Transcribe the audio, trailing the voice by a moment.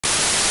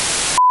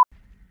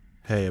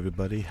Hey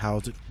everybody,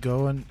 how's it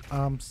going?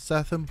 I'm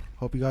Sethum.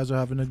 Hope you guys are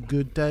having a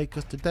good day,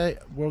 because today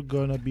we're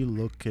gonna be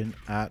looking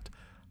at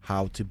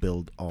how to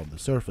build on the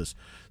surface.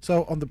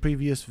 So on the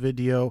previous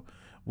video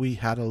we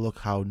had a look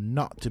how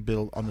not to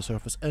build on the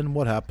surface and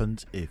what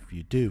happens if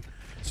you do.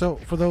 So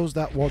for those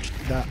that watched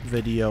that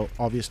video,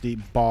 obviously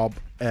Bob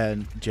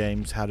and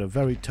James had a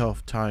very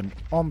tough time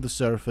on the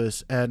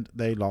surface and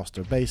they lost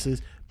their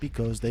bases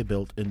because they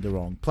built in the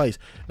wrong place.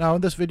 Now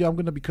in this video I'm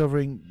going to be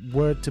covering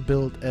where to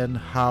build and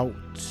how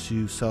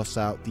to suss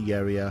out the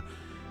area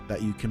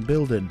that you can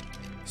build in.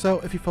 So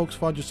if you folks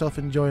find yourself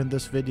enjoying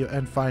this video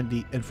and find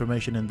the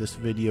information in this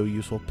video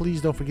useful,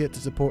 please don't forget to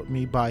support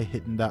me by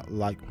hitting that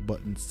like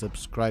button,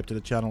 subscribe to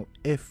the channel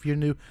if you're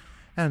new,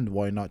 and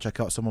why not check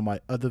out some of my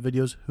other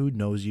videos, who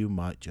knows, you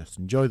might just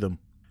enjoy them.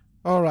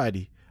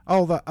 Alrighty,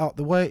 all that out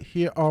the way,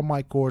 here are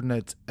my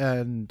coordinates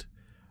and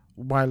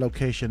my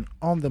location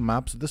on the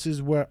map. So this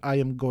is where I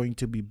am going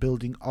to be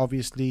building.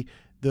 Obviously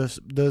this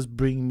does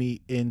bring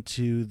me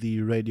into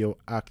the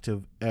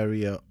radioactive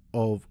area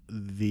of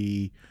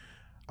the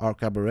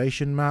Ark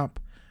Aberration map.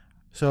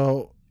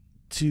 So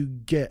to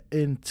get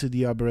into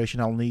the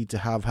aberration I'll need to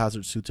have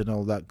hazard suits and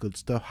all that good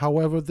stuff.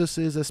 However, this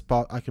is a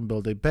spot I can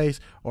build a base,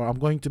 or I'm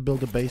going to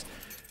build a base,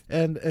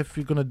 and if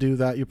you're going to do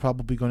that you're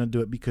probably going to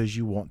do it because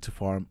you want to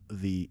farm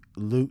the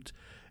loot,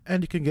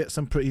 and you can get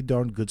some pretty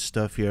darn good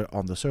stuff here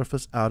on the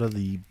surface out of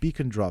the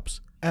beacon drops.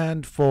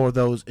 And for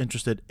those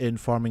interested in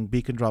farming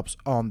beacon drops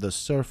on the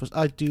surface,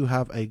 I do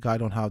have a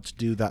guide on how to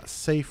do that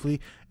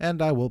safely,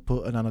 and I will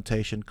put an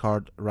annotation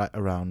card right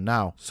around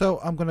now. So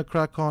I'm going to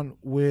crack on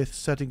with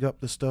setting up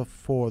the stuff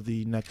for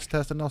the next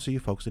test, and I'll see you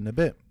folks in a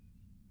bit.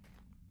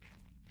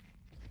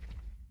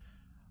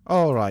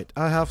 Alright,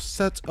 I have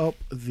set up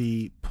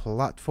the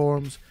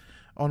platforms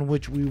on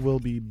which we will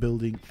be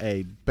building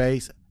a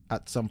base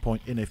at some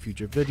point in a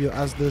future video,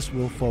 as this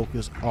will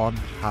focus on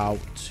how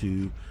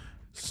to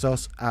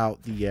suss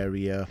out the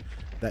area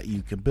that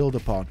you can build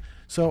upon.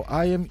 So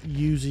I am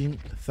using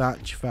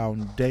thatch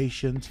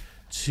foundations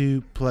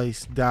to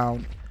place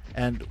down,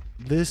 and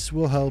this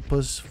will help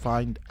us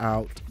find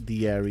out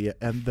the area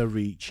and the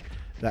reach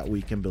that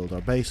we can build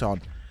our base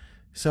on.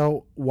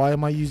 So why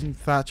am I using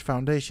thatch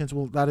foundations?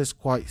 Well, that is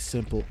quite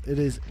simple. It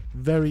is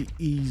very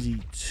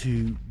easy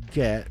to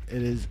get,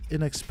 it is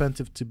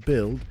inexpensive to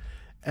build,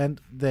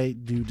 and they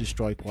do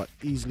destroy quite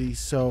easily,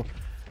 so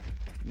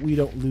we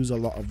don't lose a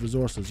lot of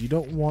resources. You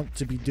don't want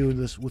to be doing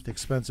this with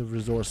expensive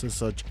resources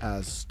such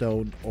as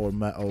stone or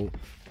metal.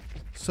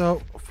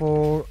 So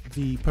for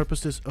the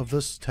purposes of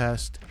this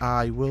test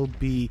I will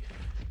be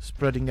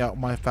spreading out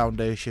my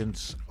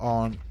foundations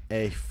on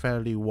a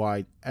fairly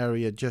wide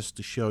area just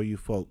to show you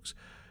folks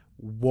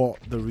what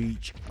the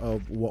reach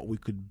of what we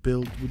could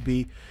build would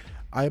be.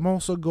 I'm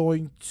also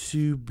going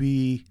to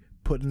be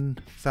putting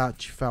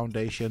thatch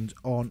foundations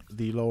on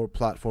the lower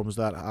platforms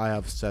that I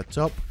have set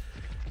up,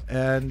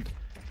 and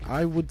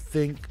I would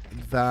think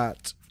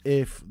that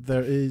if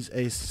there is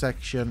a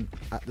section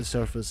at the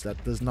surface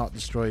that does not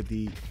destroy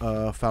the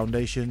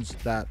foundations,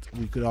 that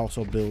we could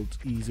also build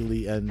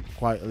easily and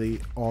quietly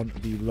on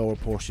the lower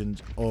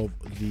portions of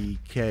the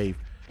cave.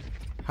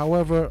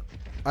 However,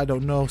 I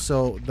don't know,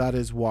 so that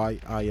is why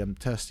I am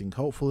testing.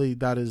 Hopefully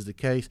that is the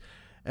case,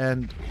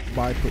 and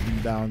by putting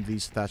down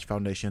these thatch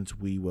foundations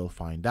we will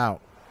find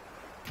out.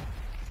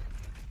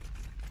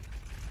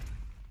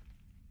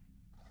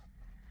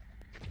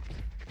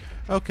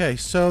 Okay,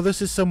 so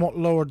this is somewhat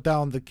lower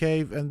down the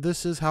cave, and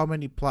this is how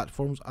many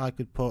platforms I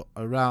could put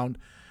around.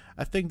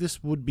 I think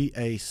this would be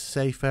a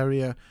safe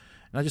area,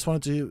 and I just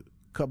wanted to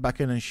cut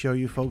back in and show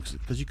you folks,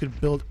 because you could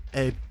build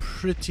a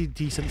pretty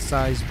decent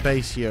sized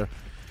base here.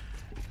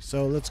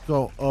 So let's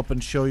go up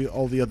and show you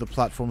all the other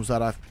platforms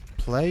that I've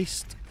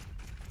placed.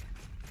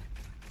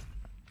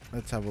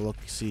 Let's have a look,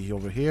 see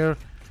over here.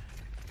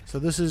 So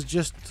this is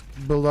just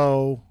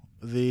below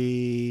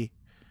the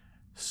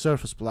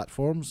surface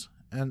platforms,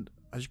 and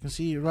as you can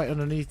see right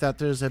underneath that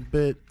there's a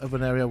bit of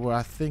an area where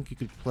I think you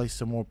could place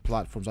some more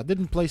platforms. I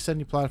didn't place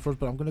any platforms,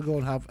 but I'm going to go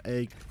and have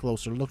a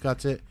closer look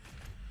at it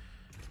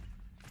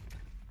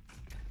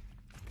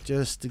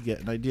just to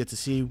get an idea to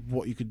see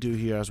what you could do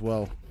here as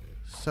well.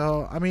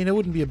 So I mean, it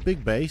wouldn't be a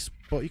big base,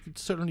 but you could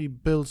certainly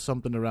build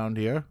something around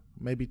here,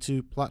 maybe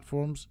 2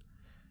 platforms.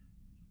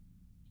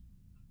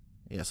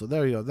 Yeah, so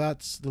there you go,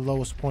 that's the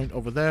lowest point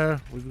over there.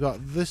 We've got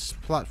this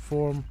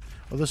platform,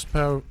 or this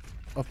pair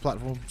of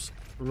platforms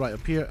right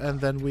up here, and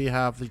then we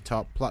have the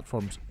top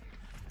platforms.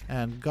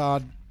 And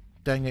god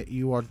dang it,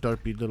 you are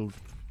derpy little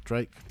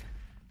Drake.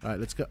 Alright,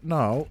 let's go.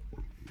 No.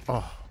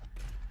 Oh,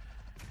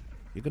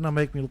 you're gonna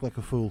make me look like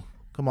a fool.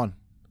 Come on,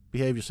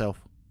 behave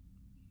yourself.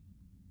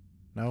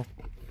 No,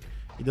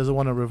 he doesn't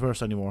want to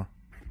reverse anymore.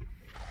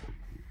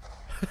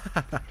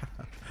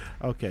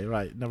 Okay,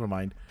 right, never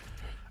mind.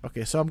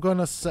 Okay, so I'm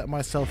gonna set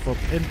myself up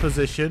in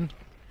position,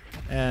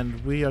 and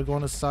we are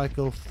gonna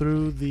cycle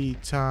through the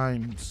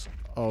times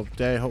of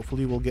day.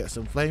 Hopefully we'll get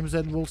some flames,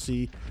 and we'll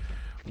see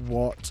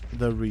what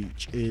the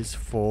reach is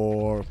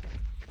for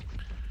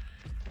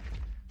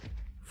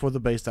for the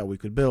base that we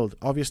could build.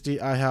 Obviously,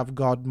 I have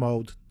God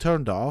mode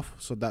turned off,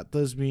 so that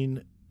does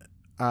mean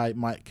I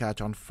might catch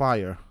on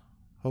fire.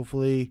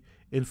 Hopefully,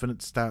 infinite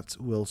stats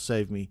will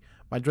save me.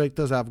 My Drake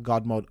does have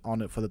God mode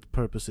on it for the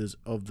purposes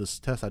of this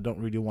test. I don't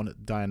really want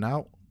it dying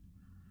out.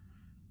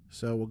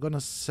 So we're going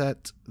to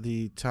set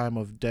the time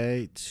of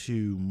day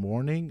to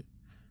morning.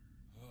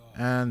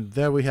 And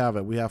there we have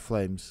it. We have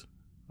flames.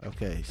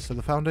 Okay, so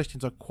the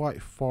foundations are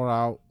quite far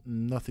out.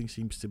 Nothing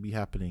seems to be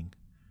happening.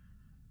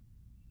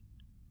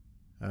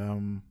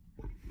 I'm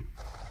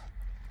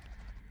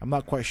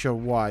not quite sure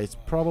why. It's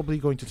probably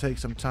going to take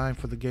some time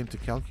for the game to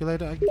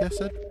calculate it, I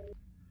guess it.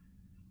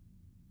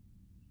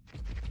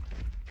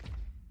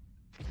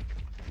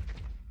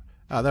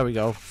 Ah, there we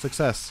go.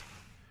 Success.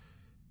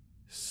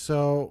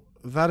 So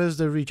that is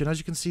the region. As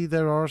you can see,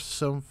 there are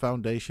some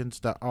foundations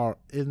that are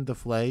in the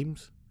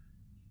flames.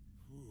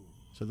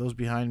 So those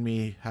behind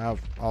me have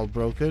all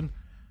broken.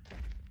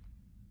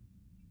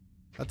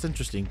 That's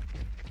interesting.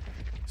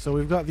 So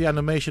we've got the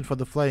animation for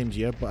the flames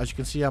here, but as you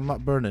can see, I'm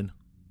not burning.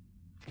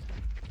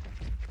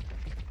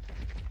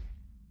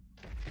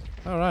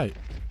 Alright.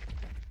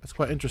 That's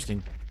quite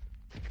interesting.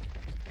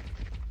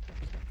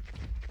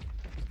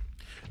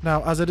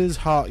 Now, as it is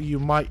hot, you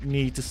might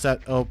need to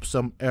set up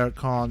some air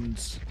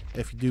cons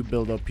if you do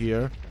build up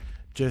here,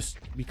 just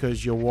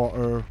because your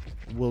water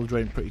will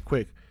drain pretty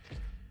quick.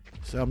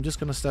 So I'm just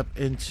going to step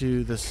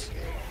into this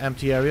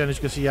empty area, and as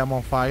you can see, I'm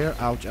on fire.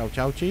 Ouch, ouch,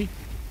 ouchie.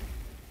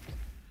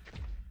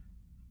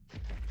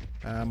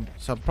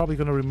 So I'm probably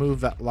going to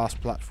remove that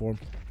last platform,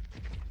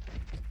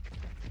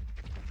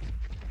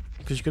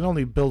 because you can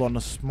only build on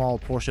a small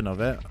portion of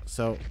it.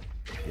 So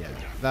yeah,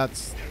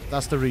 that's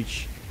the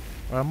reach.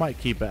 Or I might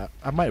keep it.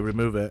 I might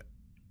remove it.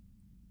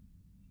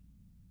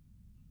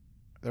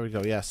 There we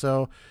go. Yeah,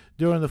 so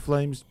during the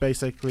flames,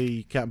 basically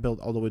you can't build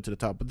all the way to the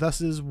top. But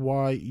this is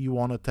why you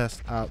want to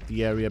test out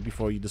the area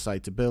before you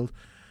decide to build.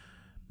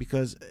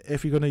 Because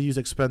if you're going to use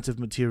expensive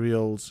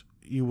materials,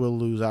 you will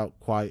lose out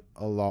quite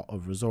a lot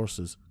of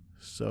resources.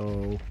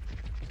 So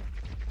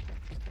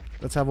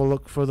let's have a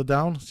look further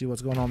down, see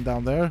what's going on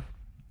down there.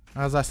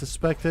 As I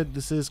suspected,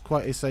 this is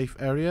quite a safe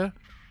area.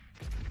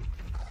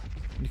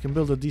 You can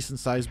build a decent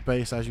sized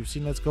base as you've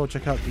seen. Let's go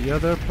check out the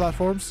other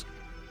platforms.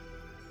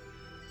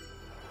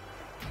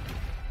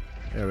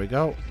 There we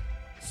go.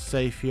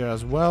 Safe here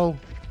as well.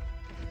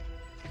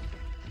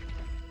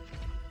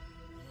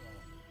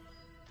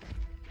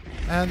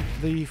 And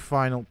the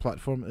final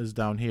platform is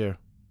down here.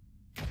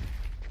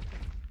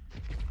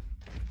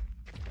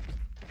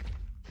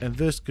 And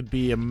this could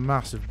be a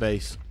massive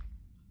base.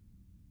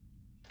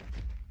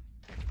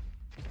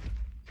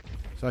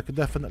 So I could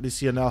definitely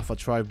see an Alpha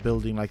tribe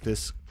building like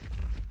this.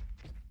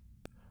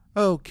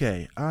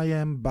 Okay, I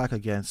am back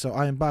again. So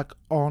I am back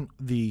on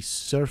the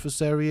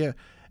surface area,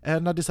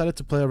 and I decided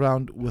to play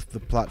around with the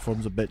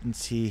platforms a bit and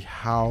see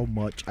how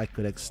much I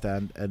could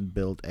extend and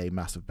build a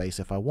massive base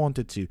if I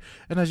wanted to.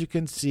 And as you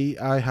can see,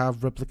 I have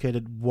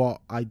replicated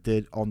what I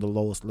did on the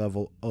lowest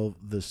level of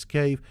this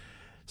cave.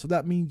 So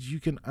that means you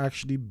can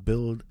actually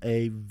build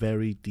a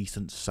very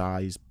decent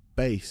size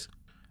base.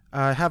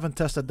 I haven't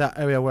tested that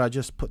area where I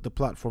just put the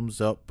platforms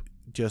up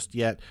just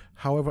yet.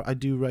 However, I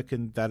do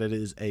reckon that it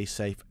is a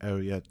safe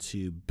area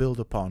to build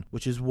upon,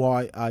 which is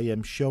why I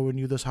am showing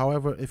you this.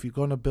 However, if you're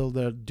going to build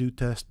there, do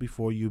test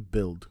before you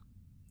build.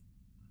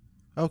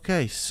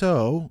 Okay,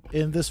 so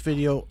in this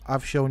video,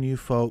 I've shown you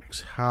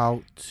folks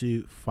how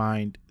to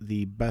find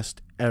the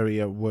best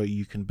area where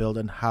you can build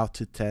and how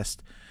to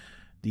test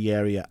the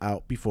area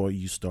out before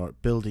you start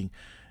building.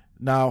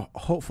 Now,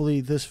 hopefully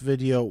this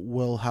video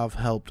will have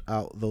helped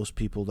out those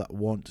people that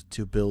want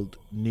to build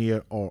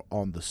near or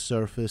on the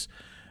surface.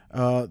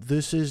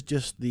 This is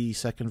just the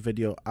second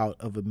video out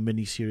of a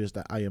mini series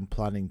that I am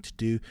planning to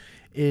do.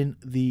 In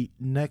the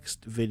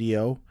next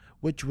video,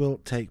 which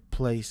will take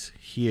place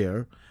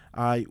here,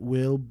 I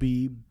will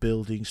be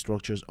building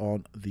structures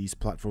on these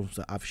platforms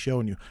that I've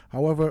shown you.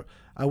 However,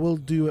 I will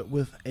do it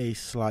with a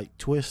slight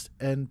twist,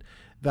 and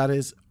that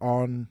is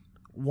on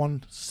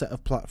one set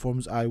of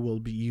platforms I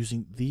will be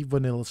using the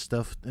vanilla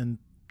stuff and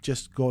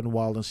just going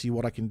wild and see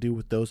what I can do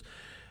with those.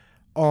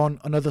 On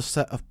another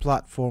set of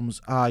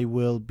platforms I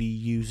will be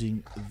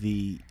using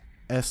the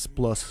S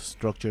plus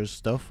structures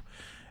stuff,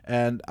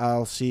 and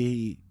I'll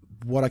see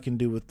what I can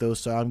do with those.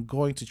 So I'm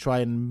going to try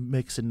and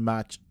mix and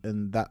match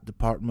in that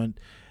department,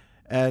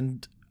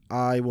 and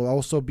I will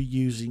also be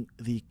using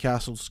the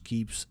castles,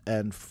 keeps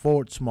and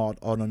forts mod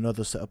on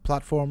another set of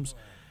platforms.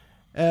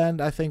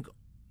 And I think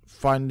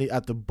finally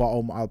at the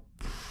bottom I'll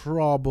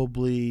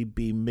probably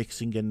be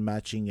mixing and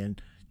matching and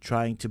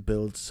trying to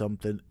build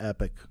something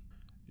epic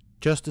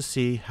just to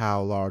see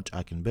how large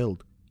I can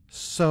build.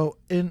 So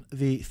in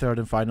the third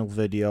and final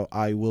video,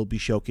 I will be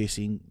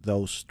showcasing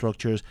those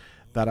structures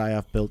that I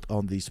have built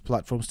on these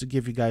platforms to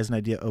give you guys an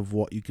idea of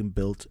what you can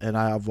build. And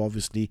I have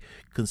obviously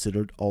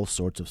considered all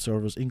sorts of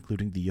servers,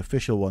 including the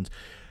official ones.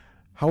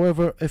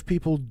 However, if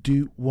people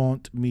do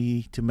want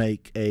me to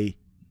make a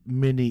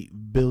mini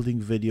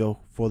building video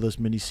for this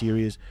mini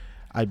series,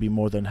 I'd be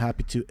more than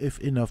happy to if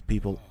enough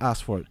people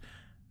ask for it.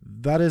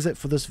 That is it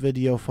for this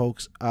video,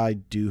 folks. I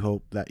do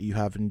hope that you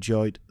have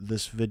enjoyed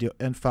this video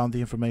and found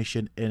the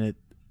information in it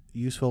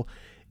useful.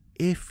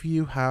 If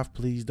you have,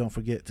 please don't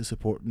forget to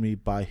support me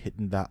by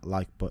hitting that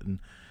like button.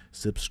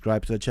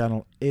 Subscribe to the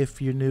channel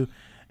if you're new,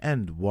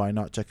 and why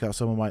not check out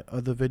some of my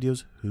other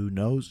videos? Who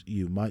knows,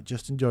 you might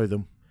just enjoy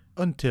them.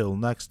 Until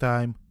next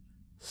time,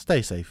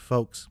 stay safe,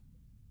 folks.